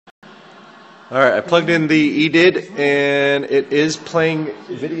Alright, I plugged in the EDID and it is playing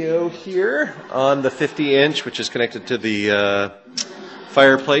video here on the 50-inch, which is connected to the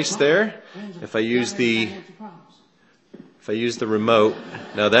fireplace there. If I use the remote,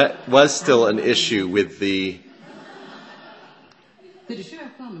 now that was still an issue with the.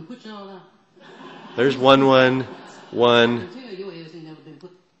 There's 111.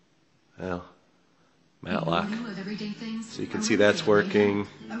 Well, Matlock. So you can see that's working.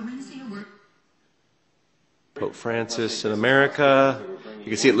 Pope Francis in America. You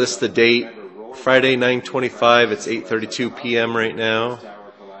can see it lists the date, Friday 9/25. It's 8:32 p.m. right now.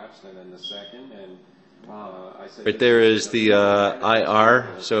 Right there is the IR.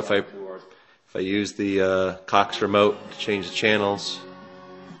 So if I use the Cox remote to change the channels,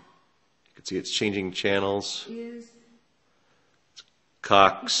 you can see it's changing channels. It's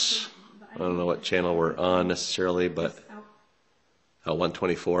Cox. I don't know what channel we're on necessarily, but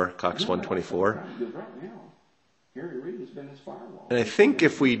 124. Cox 124. And I think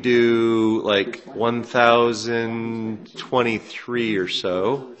if we do like 1023 or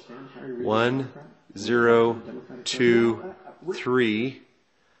so, 1, 0, 2, 3,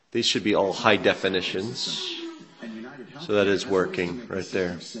 these should be all high definitions. So that is working right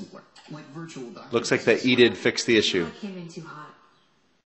there. Looks like that EDID fixed the issue.